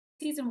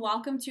And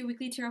welcome to your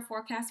weekly tarot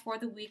forecast for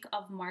the week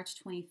of March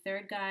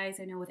 23rd, guys.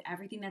 I know with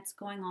everything that's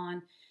going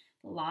on,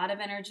 a lot of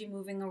energy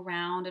moving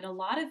around, and a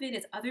lot of it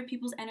is other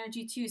people's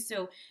energy too.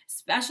 So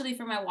especially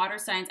for my water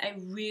signs, I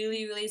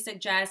really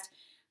suggest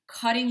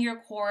cutting your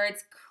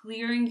cords,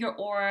 clearing your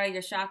aura,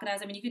 your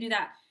chakras. I mean, you can do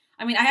that.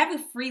 I mean, I have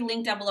a free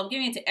link down below. I'm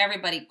giving it to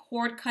everybody.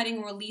 Cord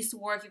cutting, release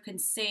work. You can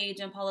sage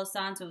and Palo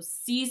Santo,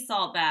 sea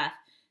salt bath.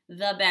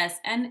 The best.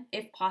 And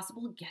if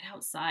possible, get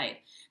outside.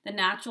 The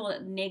natural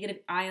negative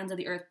ions of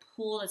the earth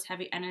pull this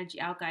heavy energy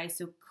out, guys.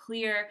 So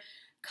clear,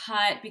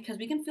 cut, because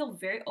we can feel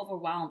very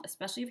overwhelmed,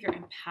 especially if you're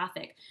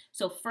empathic.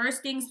 So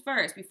first things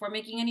first, before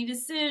making any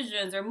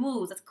decisions or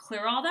moves, let's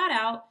clear all that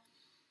out.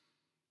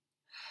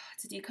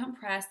 To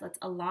decompress, let's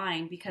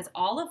align, because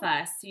all of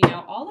us,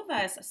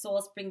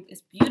 souls bring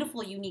these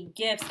beautiful, unique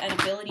gifts and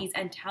abilities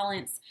and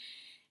talents.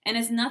 And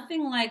it's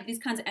nothing like these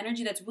kinds of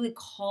energy that's really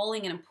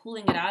calling and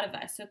pulling it out of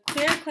us. So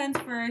clear, cleanse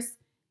first,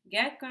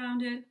 get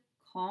grounded,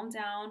 calm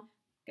down,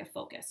 get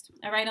focused.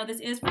 All right, now this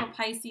is for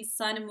Pisces,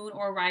 sun, moon,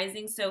 or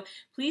rising. So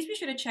please be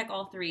sure to check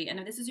all three. And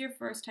if this is your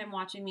first time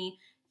watching me,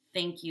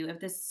 thank you. If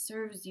this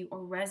serves you or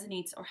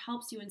resonates or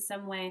helps you in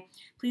some way,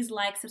 please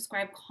like,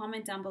 subscribe,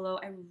 comment down below.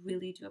 I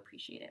really do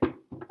appreciate it.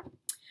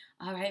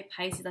 All right,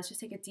 Pisces, let's just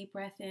take a deep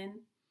breath in.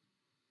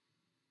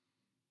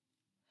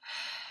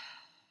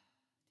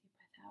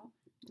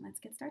 Let's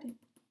get started.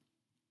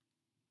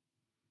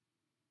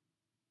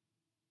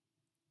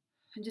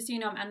 And just so you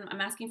know, I'm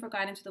asking for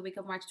guidance for the week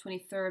of March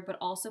 23rd, but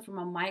also from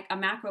a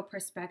macro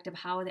perspective,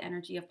 how the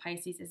energy of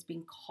Pisces is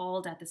being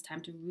called at this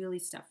time to really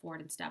step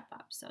forward and step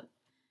up. So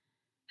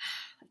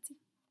let's see.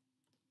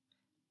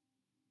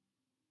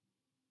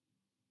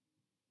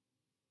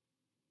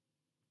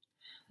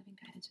 Loving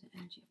guidance to the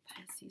energy of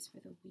Pisces for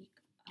the week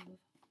of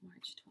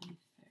March 23rd.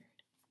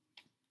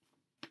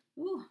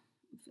 Ooh,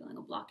 I'm feeling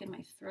a block in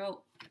my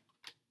throat,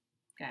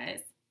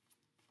 guys.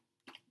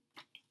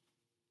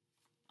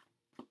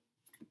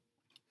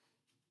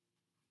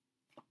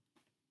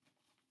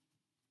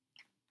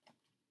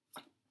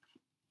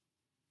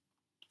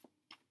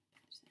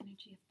 There's the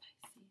energy of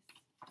Pisces.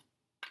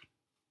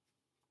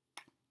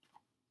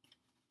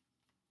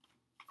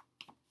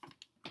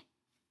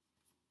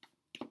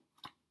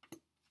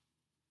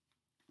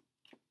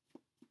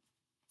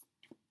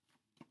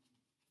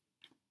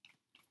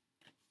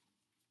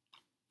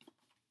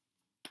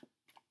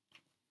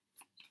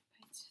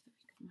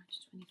 March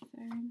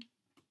 23rd.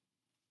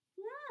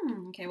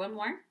 Okay, one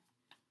more.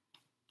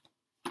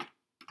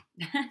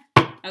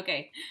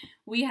 Okay,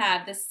 we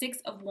have the Six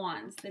of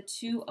Wands, the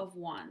Two of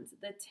Wands,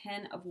 the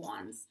 10 of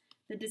Wands,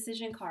 the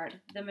Decision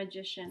card, the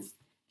Magician,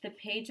 the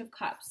Page of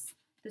Cups,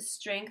 the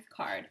Strength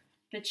card,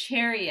 the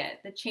Chariot,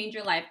 the Change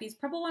Your Life. These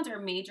purple ones are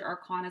major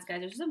arcanas,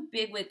 guys. There's some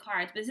big wig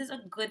cards, but this is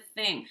a good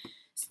thing.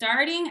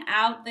 Starting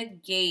out the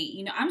gate,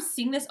 you know, I'm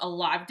seeing this a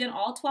lot. I've done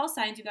all 12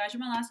 signs. You guys are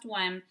my last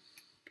one.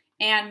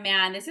 And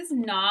man, this is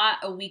not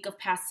a week of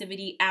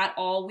passivity at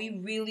all.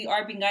 We really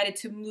are being guided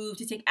to move,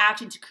 to take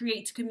action, to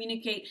create, to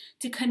communicate,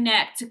 to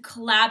connect, to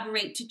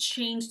collaborate, to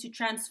change, to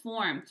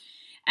transform.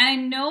 And I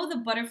know the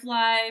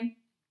butterfly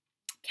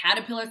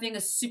caterpillar thing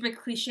is super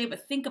cliche,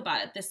 but think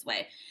about it this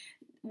way.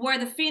 Where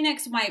the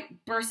phoenix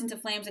might burst into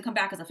flames and come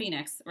back as a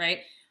phoenix, right?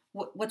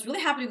 What's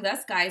really happening with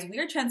us, guys, we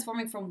are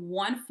transforming from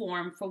one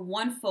form, from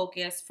one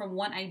focus, from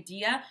one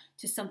idea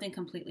to something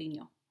completely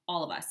new.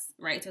 All of us,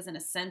 right? So it's an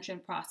ascension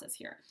process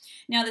here.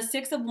 Now, the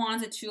Six of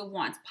Wands, the Two of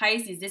Wands.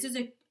 Pisces, this is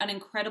an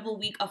incredible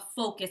week of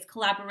focus,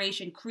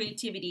 collaboration,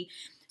 creativity.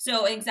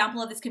 So an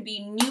example of this could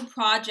be new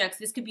projects.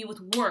 This could be with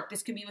work.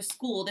 This could be with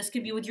school. This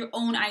could be with your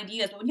own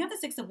ideas. But when you have the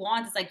Six of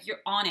Wands, it's like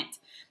you're on it.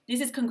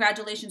 This is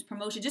congratulations,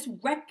 promotion, just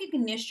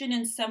recognition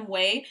in some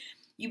way.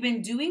 You've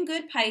been doing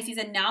good, Pisces,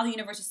 and now the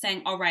universe is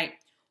saying, all right,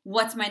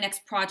 what's my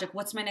next project?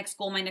 What's my next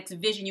goal? My next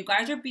vision? You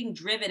guys are being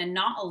driven and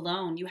not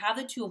alone. You have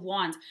the Two of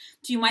Wands.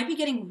 So you might be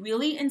getting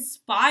really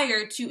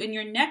inspired to, in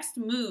your next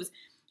moves,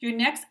 your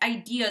next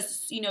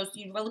ideas, you know,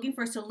 you're looking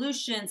for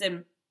solutions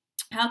and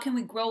how can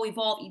we grow,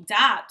 evolve,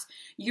 adapt?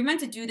 You're meant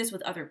to do this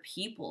with other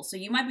people. So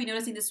you might be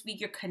noticing this week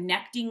you're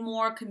connecting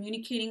more,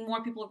 communicating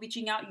more. People are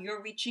reaching out.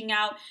 You're reaching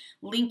out,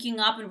 linking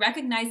up, and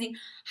recognizing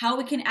how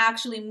we can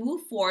actually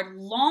move forward,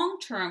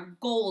 long-term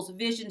goals,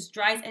 visions,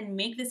 drives, and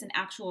make this an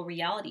actual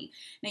reality.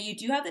 Now, you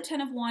do have the 10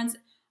 of Wands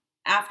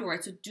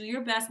afterwards. So do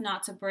your best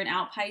not to burn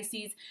out,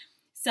 Pisces.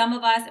 Some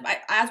of us,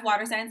 as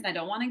water signs, and I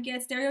don't want to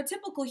get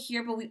stereotypical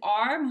here, but we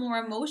are more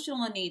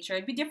emotional in nature.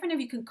 It'd be different if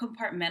you can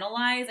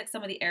compartmentalize like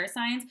some of the air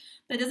signs,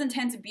 but it doesn't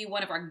tend to be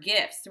one of our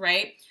gifts,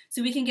 right?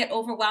 So we can get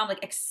overwhelmed,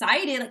 like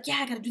excited, like, yeah,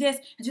 I got to do this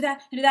and do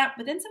that and do that.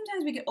 But then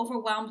sometimes we get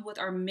overwhelmed with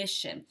our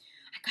mission.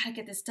 I got to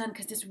get this done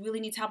because this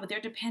really needs help, but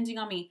they're depending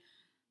on me.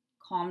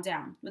 Calm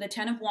down. With a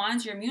 10 of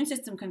Wands, your immune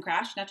system can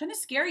crash. Not trying to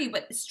scare you,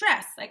 but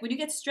stress. Like when you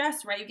get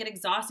stressed, right, you get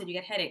exhausted, you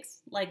get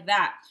headaches, like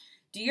that.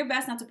 Do your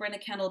best not to burn the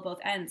candle at both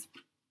ends.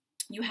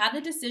 You have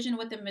the Decision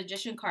with the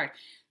Magician card.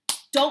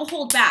 Don't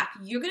hold back.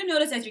 You're going to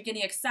notice as you're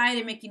getting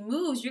excited, making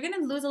moves, you're going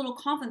to lose a little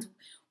confidence.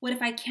 What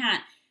if I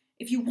can't?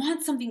 if you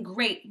want something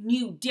great,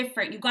 new,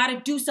 different, you got to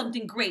do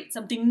something great,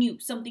 something new,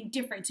 something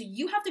different. So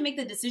you have to make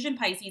the decision,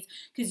 Pisces,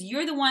 because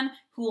you're the one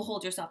who will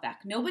hold yourself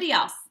back. Nobody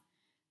else.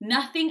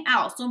 Nothing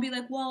else. Don't be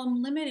like, well,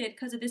 I'm limited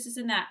because of this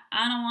and that.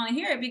 I don't want to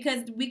hear it,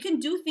 because we can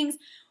do things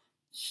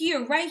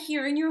here, right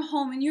here in your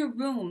home, in your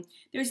room.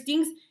 There's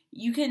things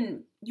you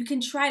can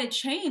try to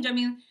change. I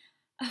mean,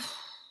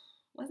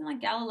 wasn't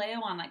like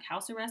Galileo on like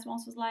house arrest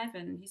most of his life,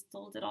 and he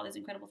still did all these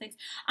incredible things.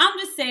 I'm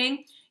just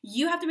saying,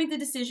 you have to make the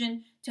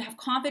decision to have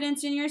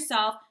confidence in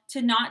yourself,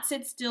 to not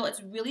sit still.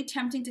 It's really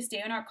tempting to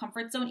stay in our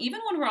comfort zone. Even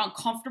when we're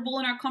uncomfortable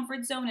in our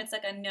comfort zone, it's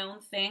like a known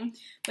thing.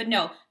 But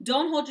no,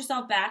 don't hold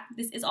yourself back.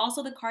 This is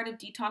also the card of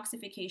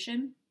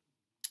detoxification.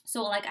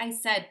 So like I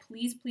said,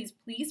 please, please,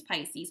 please,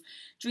 Pisces,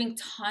 drink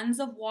tons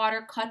of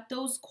water, cut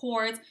those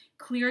cords,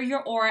 clear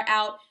your aura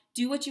out.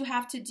 Do what you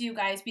have to do,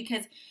 guys,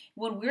 because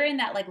when we're in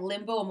that like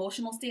limbo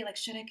emotional state, like,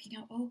 should I,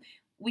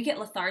 we get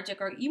lethargic,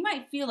 or you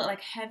might feel it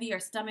like heavy, our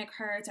stomach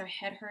hurts, our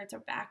head hurts,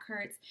 our back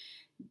hurts.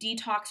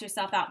 Detox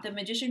yourself out. The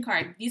Magician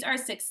card. These are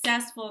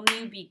successful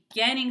new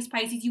beginnings,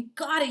 Pisces. You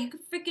got it. You can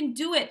freaking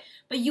do it.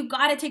 But you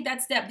got to take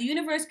that step. The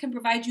universe can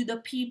provide you the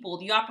people,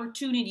 the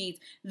opportunities,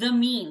 the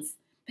means,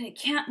 but it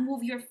can't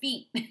move your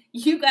feet.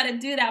 You got to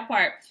do that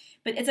part.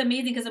 But it's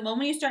amazing because the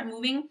moment you start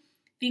moving,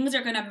 things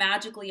are going to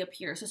magically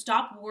appear. So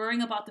stop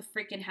worrying about the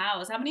freaking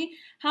hows. How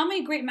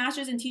many great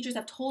masters and teachers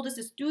have told us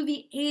this through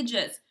the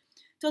ages?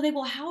 So they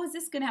go, well, how is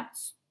this going to happen?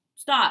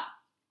 Stop.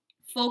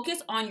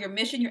 Focus on your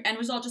mission, your end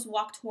result. Just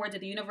walk towards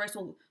it. The universe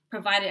will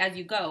provide it as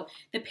you go.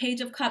 The Page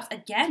of Cups.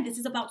 Again, this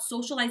is about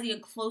socializing in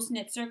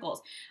close-knit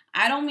circles.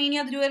 I don't mean you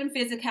have to do it in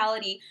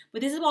physicality,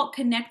 but this is about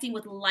connecting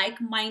with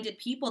like-minded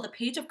people. The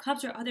Page of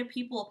Cups are other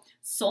people,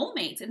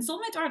 soulmates. And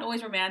soulmates aren't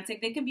always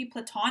romantic. They can be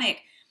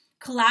platonic.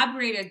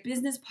 Collaborators,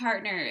 business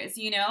partners,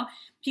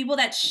 people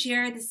that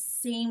share the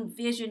same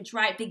vision,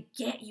 drive. They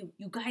get you.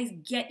 You guys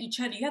get each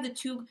other. You have the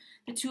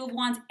two of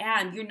wands,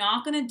 and you're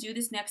not going to do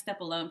this next step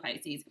alone,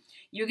 Pisces.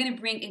 You're going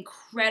to bring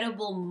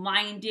incredible,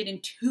 minded,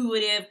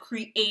 intuitive,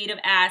 creative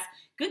ass,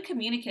 good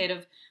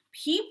communicative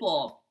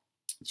people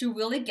to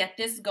really get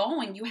this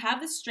going. You have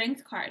the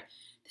Strength card.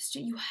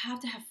 You have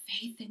to have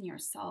faith in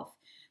yourself.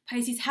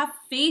 Pisces, have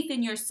faith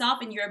in yourself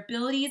and your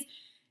abilities.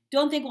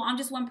 Don't think, well, I'm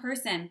just one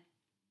person.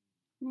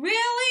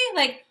 Really?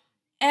 Like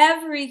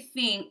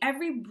everything,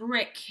 every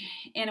brick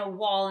in a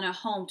wall, in a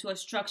home, to a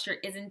structure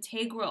is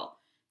integral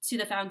to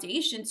the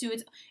foundation, to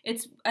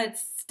its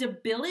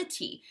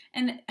stability.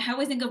 And I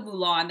always think of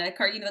Mulan, that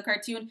card, the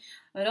cartoon.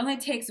 It only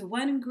takes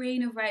one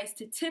grain of rice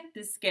to tip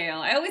the scale.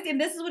 I always think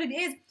this is what it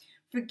is.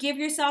 Forgive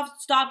yourself.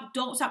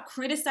 Don't stop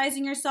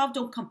criticizing yourself.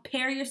 Don't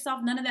compare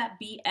yourself. None of that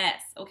BS.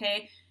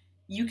 Okay,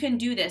 you can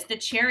do this. The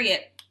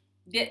Chariot,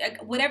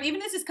 whatever. Even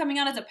this is coming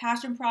out as a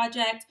passion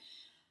project.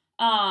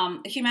 A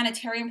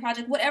humanitarian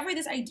project, whatever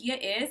this idea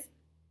is,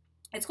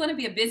 it's going to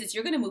be a business.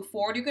 You're going to move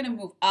forward. You're going to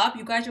move up.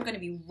 You guys are going to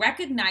be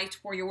recognized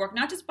for your work,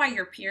 not just by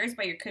your peers,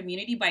 by your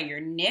community, by your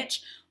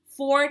niche.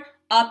 Forward,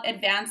 up,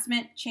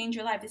 advancement, change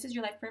your life. This is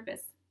your life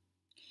purpose.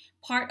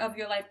 Part of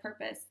your life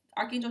purpose.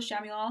 Archangel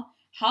Samuel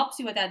helps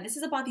you with that. This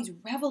is about these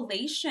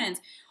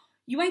revelations.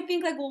 You might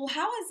think like, well,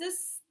 how is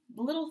this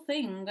little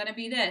thing going to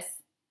be this?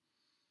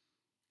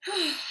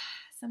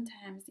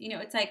 Sometimes,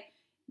 it's like,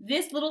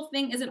 this little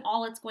thing isn't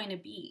all it's going to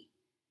be.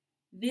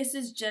 This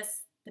is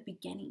just the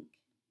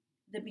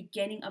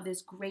beginning of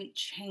this great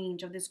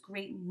change, of this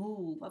great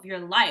move of your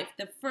life.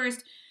 The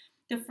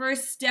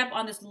first step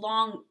on this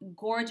long,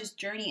 gorgeous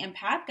journey and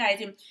path, guys.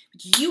 And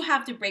you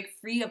have to break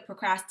free of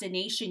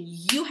procrastination.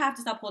 You have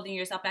to stop holding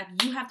yourself back.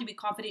 You have to be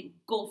confident.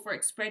 Go for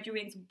it. Spread your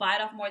wings.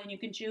 Bite off more than you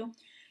can chew.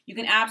 You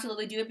can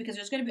absolutely do it, because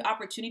there's going to be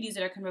opportunities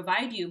that are going to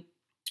provide you,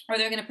 or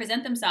they're going to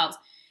present themselves.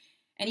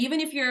 And even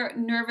if you're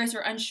nervous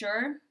or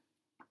unsure,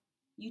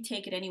 you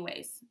take it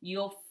anyways.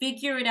 You'll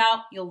figure it out.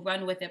 You'll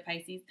run with it,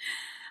 Pisces.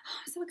 Oh,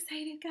 I'm so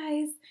excited,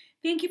 guys.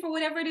 Thank you for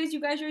whatever it is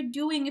you guys are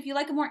doing. If you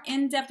like a more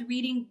in-depth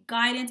reading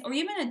guidance, or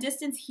even a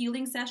distance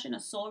healing session, a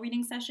soul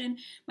reading session,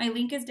 my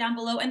link is down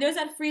below. And there's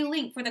that free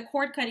link for the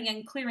cord cutting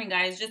and clearing,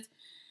 guys. Just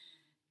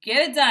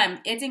get it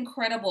done. It's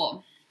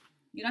incredible.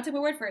 You don't have to take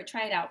my word for it.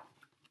 Try it out.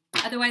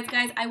 Otherwise,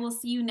 guys, I will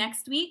see you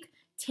next week.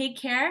 Take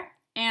care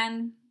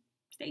and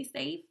stay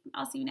safe.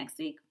 I'll see you next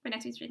week for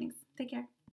next week's readings. Take care.